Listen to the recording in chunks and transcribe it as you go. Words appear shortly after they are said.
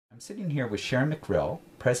Sitting here with Sharon McRill,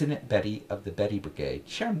 President Betty of the Betty Brigade.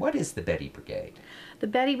 Sharon, what is the Betty Brigade? The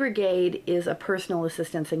Betty Brigade is a personal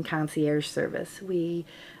assistance and concierge service. We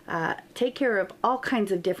take care of all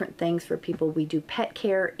kinds of different things for people. We do pet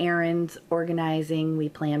care, errands, organizing, we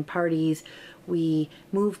plan parties, we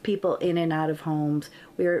move people in and out of homes.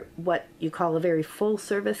 We're what you call a very full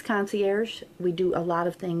service concierge. We do a lot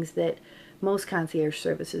of things that most concierge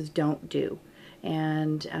services don't do.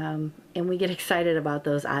 And we get excited about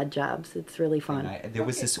those odd jobs. It's really fun. There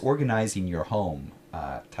was this organizing your home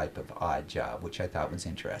type of odd job, which I thought was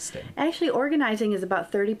interesting. Actually, organizing is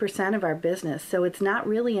about 30% of our business, so it's not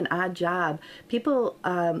really an odd job. People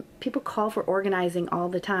call for organizing all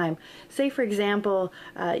the time. Say, for example,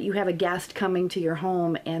 you have a guest coming to your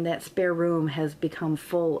home and that spare room has become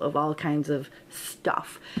full of all kinds of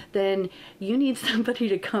stuff. Then you need somebody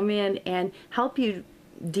to come in and help you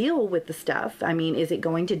deal with the stuff. I mean, is it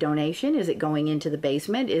going to donation? Is it going into the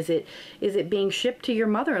basement? Is it being shipped to your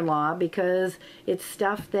mother-in-law because it's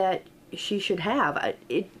stuff that she should have?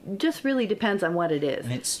 It just really depends on what it is.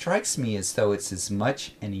 And it strikes me as though it's as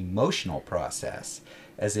much an emotional process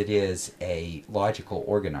as it is a logical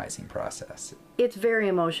organizing process. It's very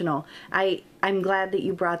emotional. I'm glad that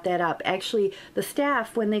you brought that up. Actually, the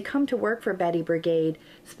staff, when they come to work for Betty Brigade,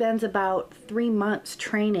 spends about 3 months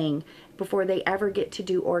training before they ever get to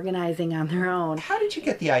do organizing on their own. How did you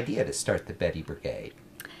get the idea to start the Betty Brigade?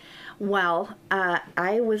 Well,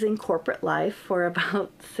 I was in corporate life for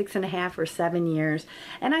about 6.5 or 7 years,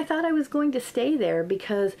 and I thought I was going to stay there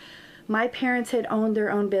because my parents had owned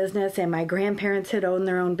their own business and my grandparents had owned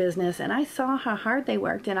their own business, and I saw how hard they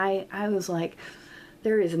worked, and I was like,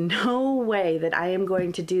 there is no way that I am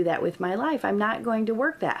going to do that with my life. I'm not going to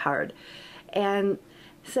work that hard. And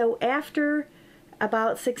so after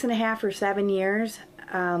about 6.5 or 7 years,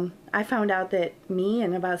 I found out that me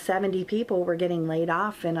and about 70 people were getting laid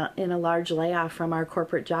off in a large layoff from our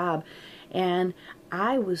corporate job. And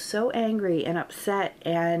I was so angry and upset,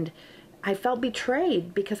 and I felt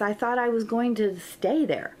betrayed because I thought I was going to stay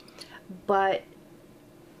there. But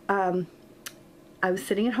I was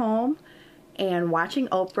sitting at home and watching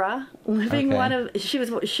Oprah, she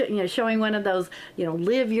was showing one of those,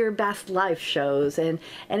 live your best life shows, and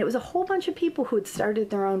it was a whole bunch of people who had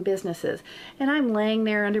started their own businesses, and I'm laying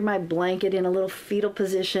there under my blanket in a little fetal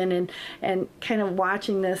position and kind of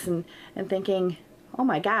watching this and thinking, oh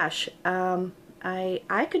my gosh,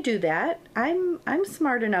 I could do that. I'm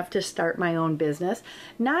smart enough to start my own business,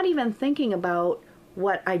 not even thinking about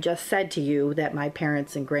what I just said to you, that my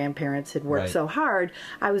parents and grandparents had worked so hard.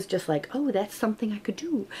 I was just like, oh, that's something I could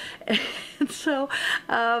do. And so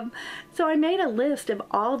I made a list of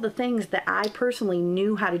all the things that I personally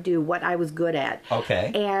knew how to do, what I was good at.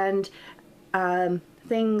 Okay. And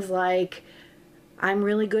things like, I'm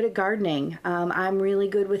really good at gardening. I'm really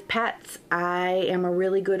good with pets. I am a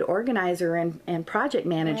really good organizer and project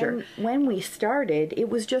manager. When we started, it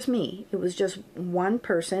was just me. It was just one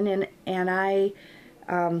person, and I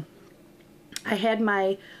had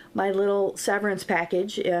my little severance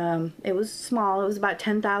package. It was small. It was about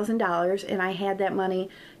 $10,000, and I had that money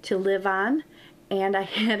to live on, and I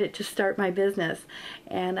had it to start my business.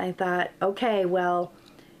 And I thought, okay, well,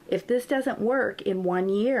 if this doesn't work in 1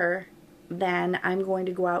 year, then I'm going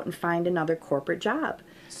to go out and find another corporate job.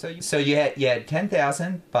 So you had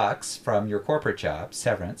 $10,000 from your corporate job,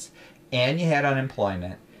 severance, and you had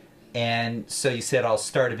unemployment. And so you said, I'll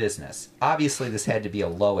start a business. Obviously, this had to be a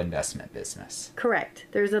low investment business. Correct.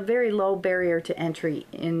 There's a very low barrier to entry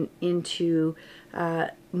into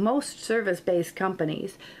most service-based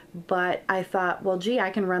companies. But I thought, well, gee,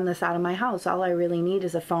 I can run this out of my house. All I really need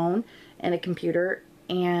is a phone and a computer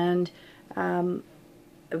and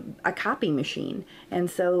a copy machine. And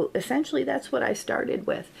so essentially that's what I started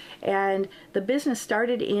with. And the business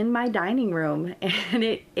started in my dining room, and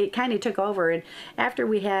it kind of took over. And after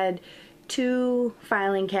we had 2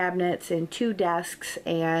 filing cabinets and 2 desks,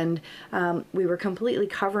 and we were completely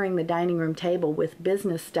covering the dining room table with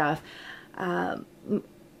business stuff,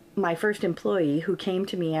 my first employee, who came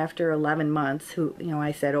to me after 11 months,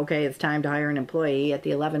 I said, okay, it's time to hire an employee at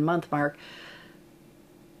the 11-month mark.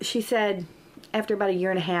 She said, after about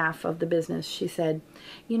 1.5 years of the business, she said,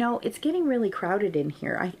 it's getting really crowded in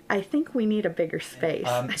here. I think we need a bigger space.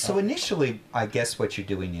 So initially, I guess what you're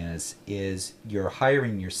doing is you're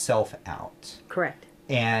hiring yourself out. Correct.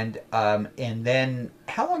 And then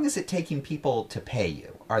how long is it taking people to pay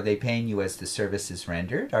you? Are they paying you as the service is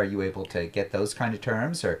rendered? Are you able to get those kind of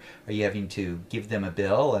terms? Or are you having to give them a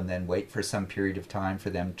bill and then wait for some period of time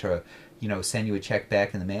for them to, send you a check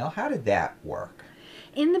back in the mail? How did that work?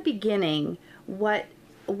 In the beginning, what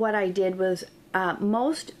I did was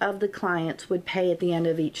Most of the clients would pay at the end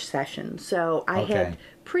of each session. So I had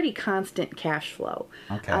pretty constant cash flow.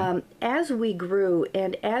 Okay. As we grew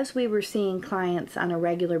and as we were seeing clients on a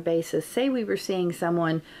regular basis, say we were seeing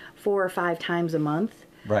someone 4 or 5 times a month,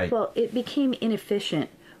 Right. well, it became inefficient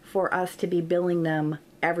for us to be billing them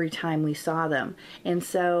every time we saw them. And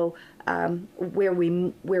so where we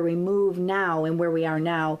move now and where we are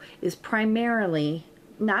now is primarily,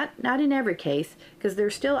 not in every case, because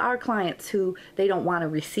there still are clients who they don't want to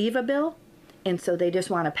receive a bill, and so they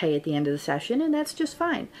just want to pay at the end of the session, and that's just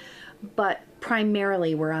fine. But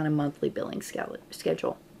primarily we're on a monthly billing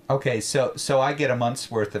schedule. Okay, so I get a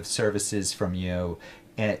month's worth of services from you,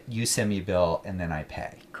 and you send me a bill, and then I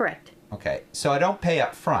pay. Correct. Okay, so I don't pay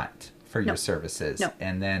up front for your No. services. No.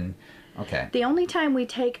 And then, okay. The only time we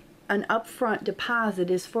take an upfront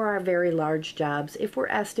deposit is for our very large jobs. If we're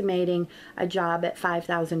estimating a job at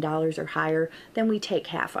 $5,000 or higher, then we take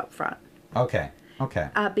half upfront. Okay, okay.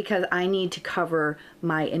 Because I need to cover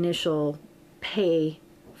my initial pay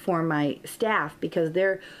for my staff, because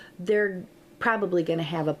they're probably going to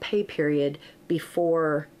have a pay period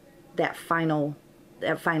before that final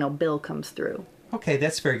bill comes through. Okay,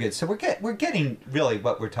 that's very good. So we're getting really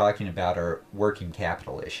what we're talking about are working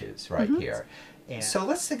capital issues right here. And so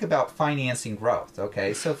let's think about financing growth.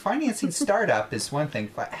 Okay, so financing startup is one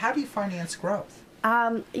thing. How do you finance growth?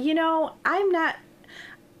 You know, I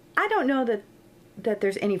don't know that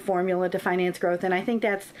there's any formula to finance growth, and I think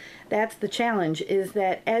that's the challenge, is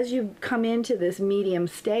that as you come into this medium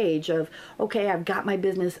stage of, okay, I've got my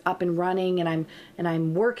business up and running, and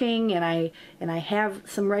I'm working, and I have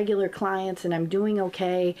some regular clients, and I'm doing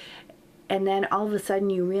okay, and then all of a sudden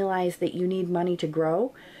you realize that you need money to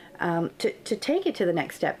grow. To take it to the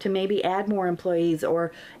next step, to maybe add more employees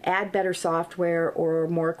or add better software or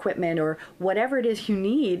more equipment or whatever it is you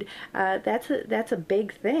need, that's a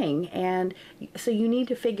big thing. And so you need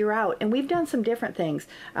to figure out, and we've done some different things.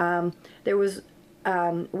 We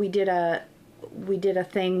did a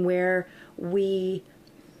thing where we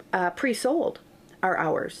pre-sold our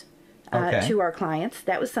hours to our clients.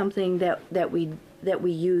 That was something that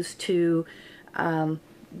we used to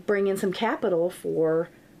bring in some capital for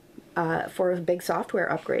a big software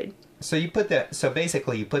upgrade. So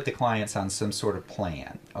basically you put the clients on some sort of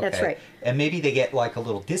plan. Okay? That's right. And maybe they get like a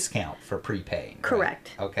little discount for prepaying.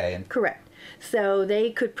 Correct. Right? Okay. Correct. So they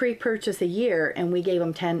could pre-purchase a year, and we gave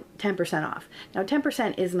them 10% off. Now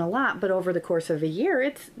 10% isn't a lot, but over the course of a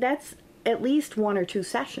year, that's at least 1 or 2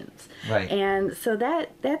 sessions. Right. And so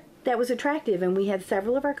that was attractive, and we had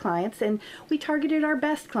several of our clients, and we targeted our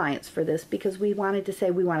best clients for this because we wanted to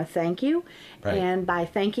say we want to thank you, right. And by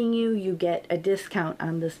thanking you, you get a discount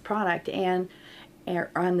on this product and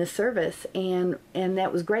on this service, and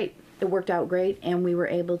that was great. It worked out great, and we were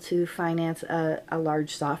able to finance a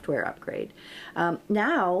large software upgrade.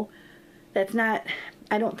 Now, that's not,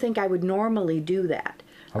 I don't think I would normally do that.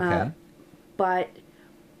 Okay. But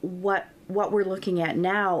what we're looking at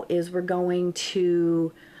now is we're going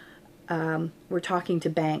to we're talking to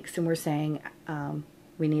banks, and we're saying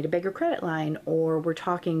we need a bigger credit line, or we're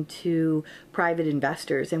talking to private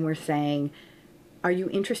investors, and we're saying, are you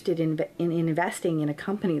interested in investing in a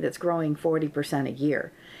company that's growing 40% a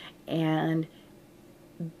year? And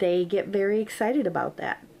they get very excited about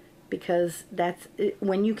that, because that's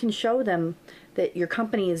when you can show them that your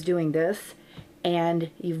company is doing this and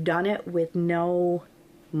you've done it with no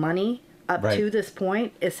money up right. to this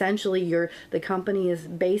point. Essentially, the company is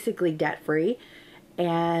basically debt-free,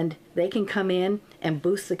 and they can come in and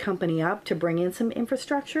boost the company up to bring in some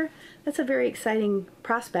infrastructure. That's a very exciting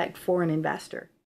prospect for an investor.